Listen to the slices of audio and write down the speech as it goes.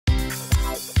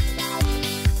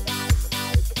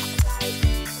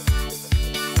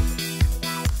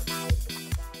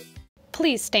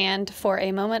please stand for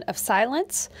a moment of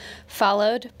silence,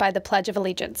 followed by the Pledge of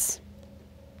Allegiance.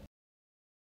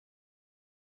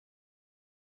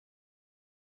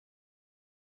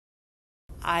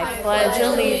 I pledge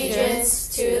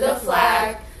allegiance to the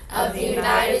flag of the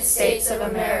United States of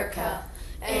America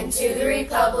and to the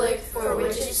republic for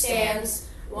which it stands,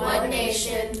 one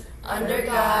nation, under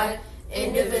God,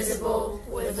 indivisible,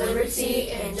 with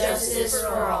liberty and justice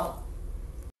for all.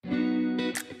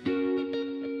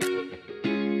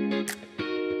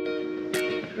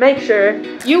 Make sure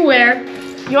you wear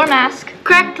your mask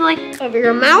correctly over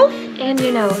your mouth and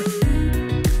your nose.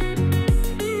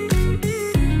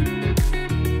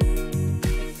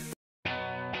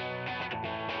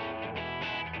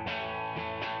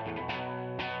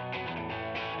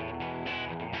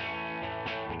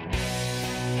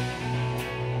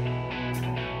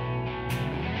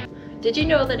 Did you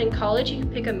know that in college you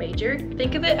can pick a major?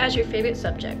 Think of it as your favorite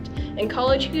subject. In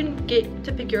college you can get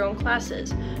to pick your own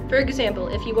classes. For example,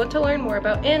 if you want to learn more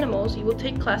about animals, you will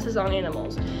take classes on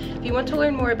animals. If you want to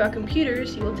learn more about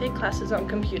computers, you will take classes on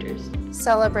computers.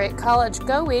 Celebrate College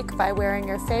Go Week by wearing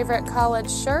your favorite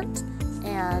college shirt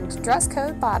and dress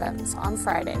code bottoms on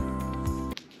Friday.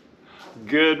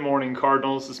 Good morning,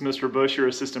 Cardinals. This is Mr. Bush, your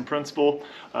assistant principal.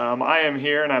 I am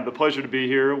here and I have the pleasure to be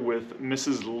here with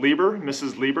Mrs. Lieber.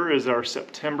 Mrs. Lieber is our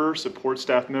September support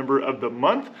staff member of the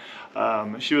month.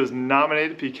 She was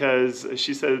nominated because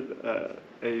she said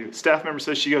a staff member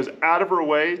says she goes out of her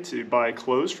way to buy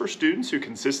clothes for students who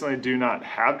consistently do not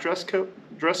have dress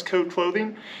code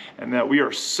clothing, and that we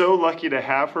are so lucky to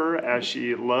have her as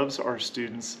she loves our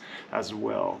students as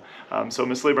well. So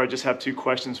Ms. Lieber, I just have two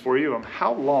questions for you.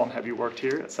 How long have you worked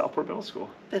here at Southport Middle School?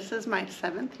 This is my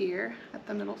 7th year at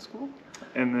the middle school.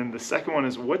 And then the second one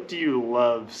is, what do you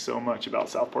love so much about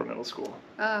Southport Middle School?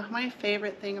 My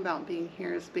favorite thing about being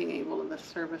here is being able to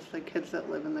service the kids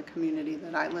that live in the community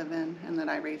that I live in and that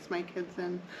I raise my kids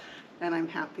in. And I'm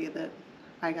happy that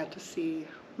I got to see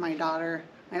my daughter,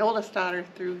 my oldest daughter,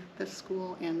 through this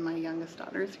school, and my youngest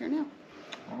daughter is here now.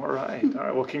 All right.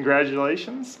 Well,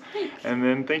 congratulations. Thanks. And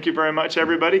then thank you very much,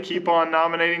 everybody. Keep on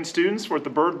nominating students for the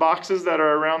bird boxes that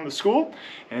are around the school.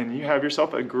 And you have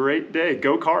yourself a great day.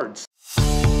 Go Cards.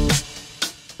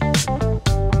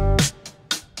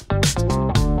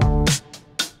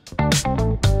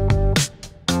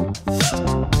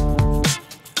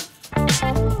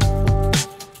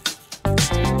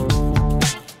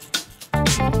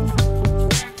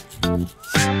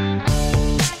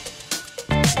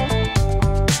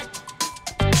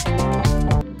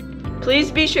 Please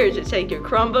be sure to take your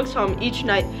Chromebooks home each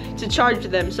night to charge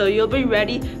them so you'll be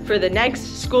ready for the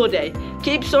next school day.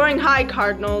 Keep soaring high,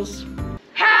 Cardinals.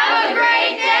 Have a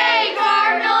great day!